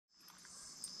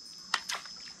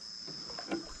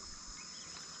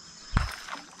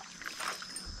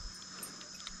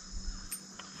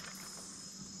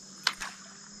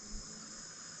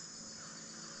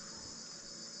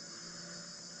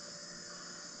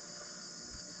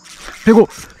Pegou!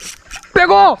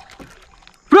 Pegou!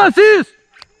 Francis!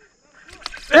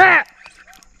 É!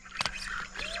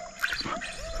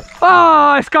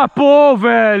 Ah, escapou,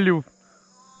 velho!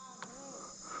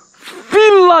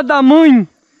 Fila da mãe!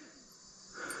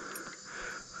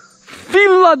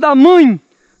 Fila da mãe!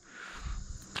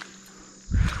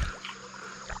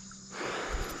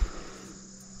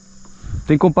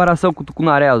 Tem comparação com o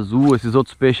tucunaré azul, esses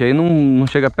outros peixes aí, não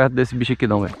chega perto desse bicho aqui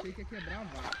não, velho.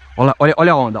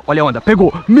 Olha a onda, olha a onda.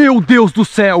 Pegou! Meu Deus do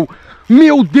céu!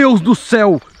 Meu Deus do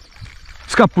céu!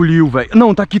 Escapuliu, velho.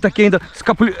 Não, tá aqui ainda.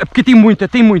 Escapuliu. É porque tem muito,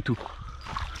 tem muito.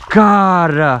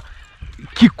 Cara!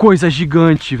 Que coisa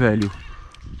gigante, velho.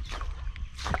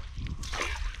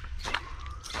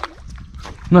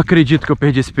 Não acredito que eu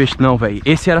perdi esse peixe não, velho.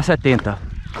 Esse era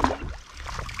 70.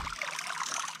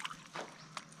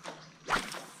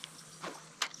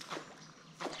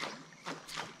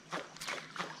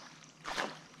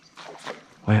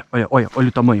 Olha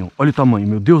o tamanho,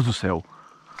 meu Deus do céu.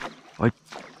 Olha.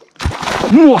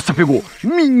 Nossa, pegou!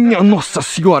 Minha Nossa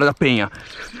Senhora da Penha!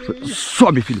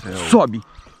 Sobe, filho, sobe!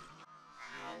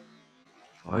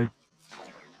 Olha.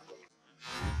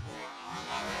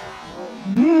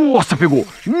 Nossa, pegou!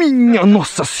 Minha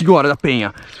Nossa Senhora da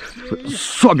Penha!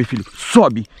 Sobe, filho,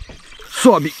 sobe!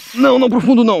 Sobe! Não, não,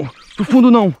 profundo não! Profundo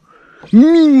não!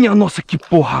 Minha Nossa, que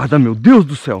porrada, meu Deus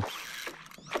do céu!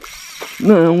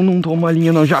 Não toma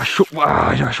linha não, já achou,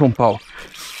 já achou um pau.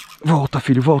 Volta,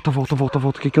 filho, volta,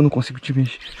 que eu não consigo te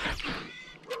mexer.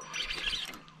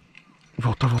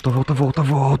 Volta.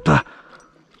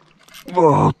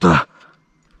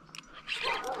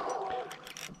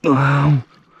 Não.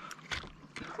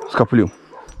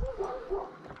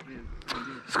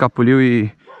 Escapuliu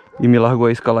e me largou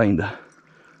a isca lá ainda.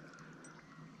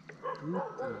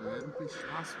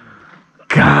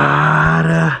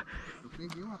 Cara!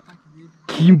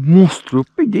 Que monstro! Eu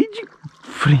peguei de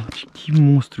frente. Que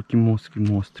monstro.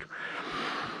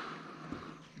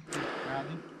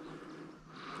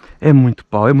 É muito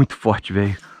pau, é muito forte,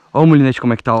 velho. Olha o molinete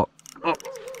como é que tá, ó.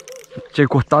 Tinha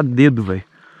que cortar dedo, velho.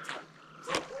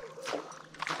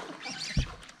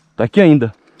 Tá aqui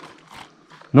ainda.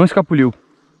 Não escapuliu.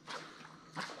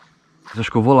 Mas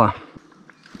acho que eu vou lá.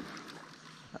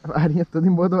 A varinha toda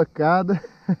embodocada.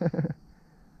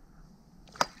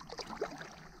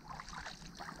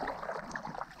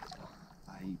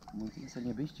 Aí, mantém essa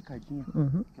linha bem esticadinha.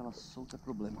 Que ela solta é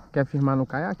problema. Quer firmar no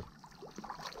caiaque?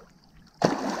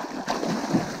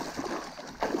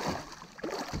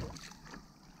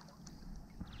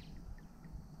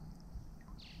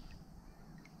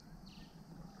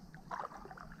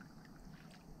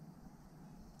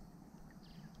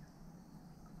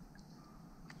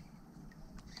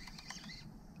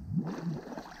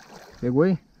 Pegou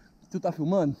aí? Tu tá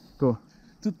filmando? Tô.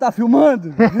 Tu tá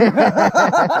filmando?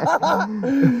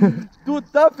 Tu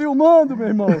tá filmando, meu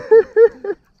irmão?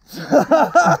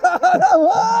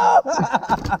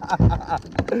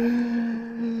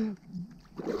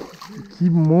 Que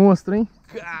monstro, hein?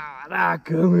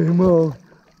 Caraca, meu irmão.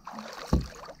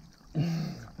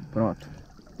 Pronto.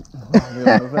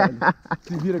 Valeu, velho.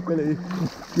 Se vira com ele aí.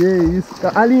 Que isso,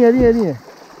 cara. A linha.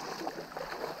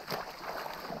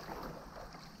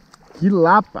 Que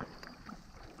lapa.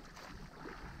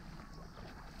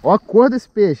 Ó a cor desse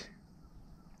peixe.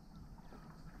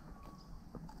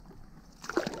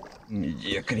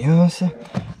 Medir a criança.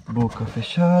 Boca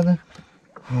fechada.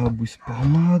 Rabo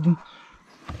espalmado.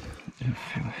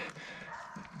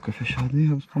 Boca fechada e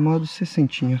rabo espalmado.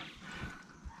 60.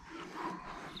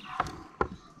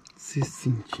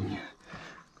 60.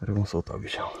 Agora vamos soltar o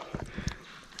bichão.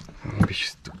 O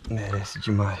bicho merece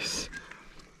demais.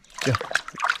 Aqui, ó.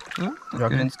 Tá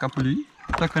querendo escapulir?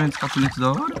 Tá querendo escapulir antes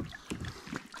da hora?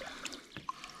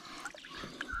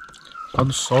 Ó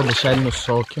do sol, deixar ele no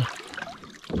sol aqui, ó.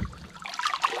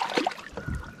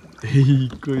 Ei,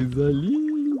 coisa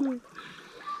linda!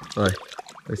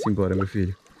 Vai-se embora, meu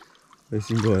filho.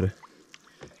 Vai-se embora.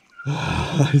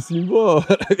 Vai-se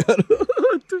embora,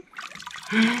 garoto.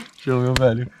 Show, meu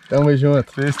velho. Tamo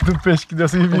junto. Fez do peixe que deu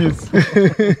serviço.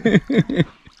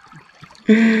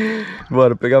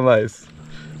 Bora pegar mais.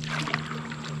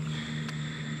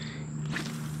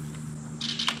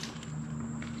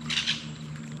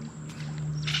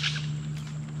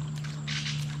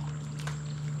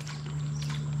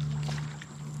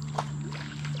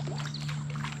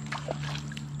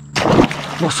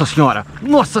 Nossa senhora!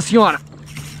 Nossa senhora!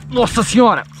 Nossa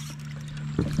senhora!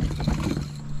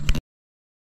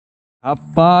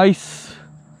 Rapaz!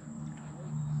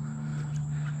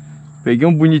 Peguei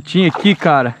um bonitinho aqui,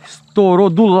 cara. Estourou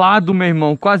do lado, meu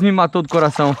irmão. Quase me matou do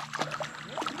coração.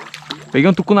 Peguei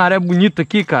um tucunaré bonito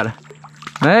aqui, cara.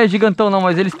 Não é gigantão não,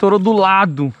 mas ele estourou do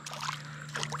lado.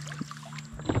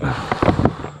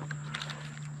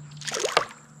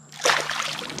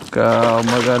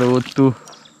 Calma, garoto.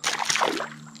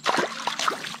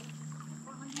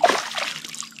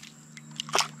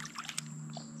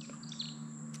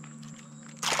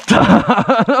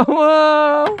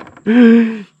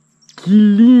 Que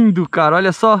lindo, cara.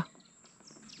 Olha só.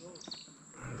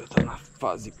 Ainda tá na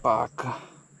fase paca.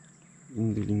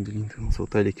 Lindo, lindo, lindo. Vamos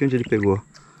soltar ele aqui onde ele pegou.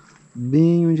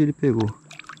 Bem onde ele pegou.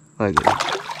 Vai, galera.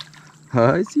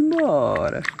 Vai-se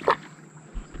embora.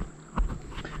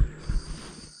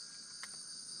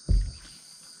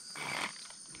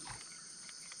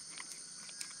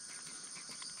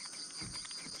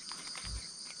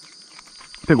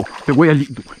 Pegou e é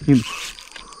lindo, lindo.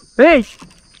 Ei!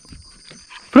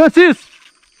 Francis!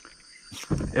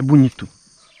 É bonito.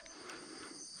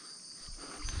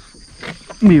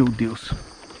 Meu Deus.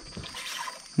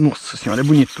 Nossa senhora, é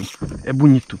bonito. É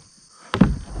bonito.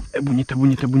 É bonito, é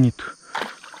bonito, é bonito.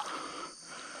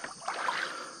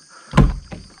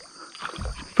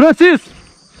 Francis!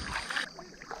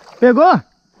 Pegou?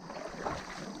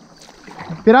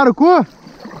 Pirarucu?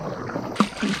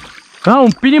 Ah,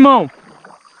 um pirimão.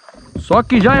 Só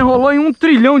que já enrolou em 1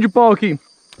 trilhão de pau aqui.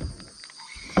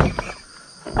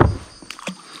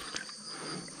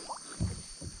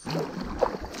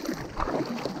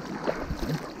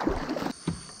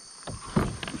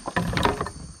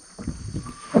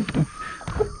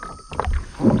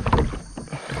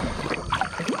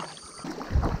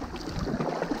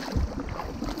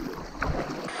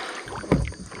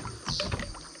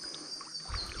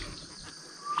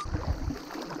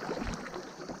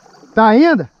 Tá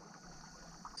ainda?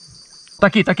 Tá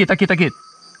aqui, tá aqui, tá aqui, tá aqui.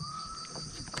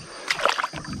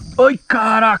 Ai,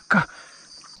 caraca.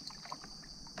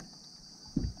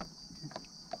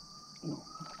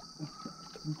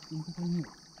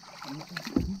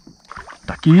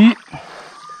 Tá aqui.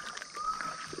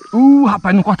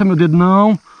 Rapaz, não corta meu dedo,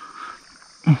 não.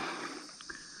 Vou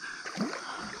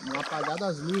apagar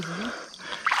das luzes, hein?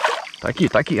 Tá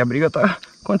aqui. A briga tá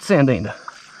acontecendo ainda.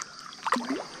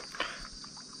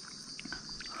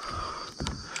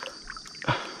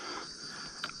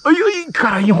 Ai,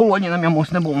 caralho, enrolou ali na minha mão,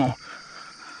 isso não é bom, não.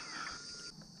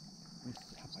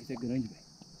 Rapaz, é grande, velho.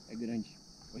 É grande.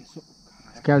 Olha só.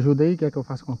 Você quer ajuda aí? Quer que eu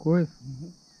faça alguma coisa?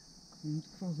 Tem muito o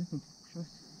que fazer, mano. Deixa eu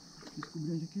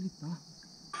descobrir onde é que ele tá.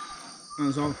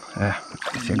 Anzol.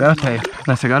 Essa é garantia.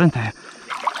 Essa é garantia.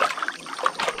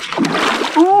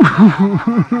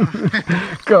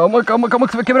 Calma, que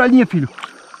você vai quebrar a linha, filho.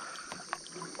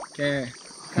 Quer...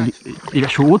 Ele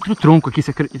achou outro tronco aqui,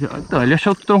 você acredita? Então, ele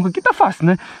achou outro tronco aqui, tá fácil,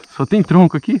 né? Só tem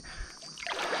tronco aqui.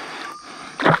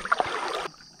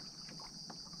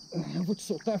 Eu vou te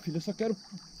soltar, filho, eu só quero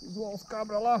zoar os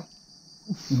cabras lá.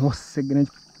 Nossa, é grande.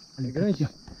 É grande?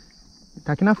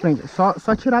 Tá aqui na frente, só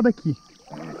tirar daqui.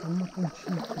 Tá numa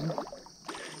pontinha aqui.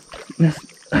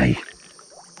 Aí.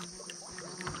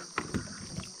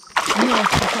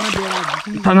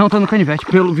 Tá não, tá no canivete,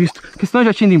 pelo visto. Porque senão eu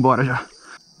já tinha ido embora já.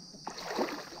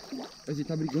 Mas ele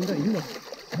tá brigando ainda.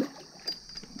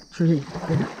 Deixa eu ver.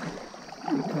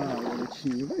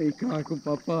 Garotinho, vem cá com o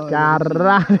papai.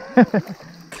 Caralho.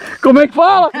 Como é que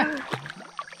fala?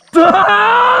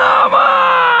 Toma!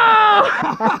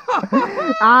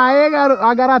 Aê, garoto.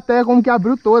 A garateia como que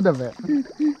abriu toda, velho.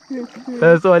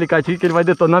 É só o alicatinho que ele vai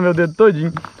detonar meu dedo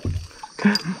todinho.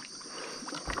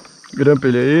 Grampa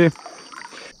ele aí.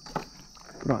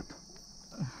 Pronto.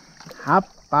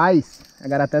 Rapaz, a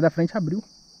garateia da frente abriu.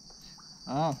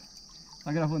 Ah,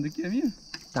 tá gravando aqui a minha?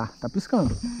 Tá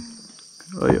piscando.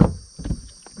 Aí, ó.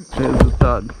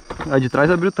 Resultado. A de trás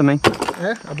abriu também.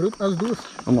 É, abriu as duas.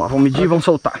 Vamos lá, vamos medir e vamos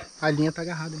soltar. A linha tá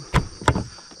agarrada aí.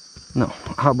 Não,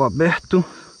 rabo aberto.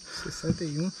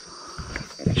 61.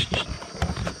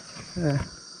 É,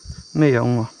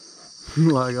 61, ó.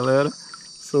 Vamos lá, galera.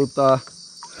 Soltar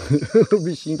o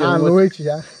bichinho que À noite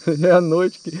já. É à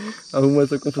noite que arruma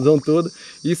essa confusão toda.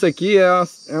 Isso aqui é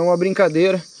uma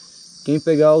brincadeira. Quem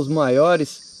pegar os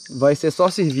maiores vai ser só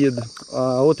servido.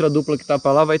 A outra dupla que tá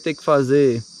pra lá vai ter que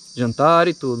fazer jantar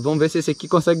e tudo. Vamos ver se esse aqui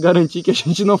consegue garantir que a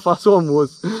gente não faça o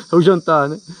almoço. É o jantar,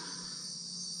 né?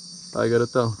 Vai,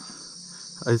 garotão.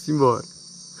 Vai-se embora.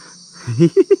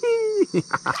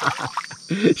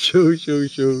 Show, show,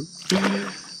 show.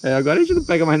 É, agora a gente não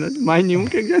pega mais nenhum,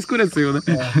 que já escureceu, né?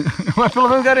 É. Mas pelo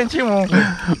menos garantimos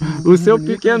um. O seu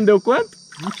pequeno deu quanto?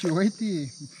 28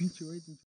 e 28.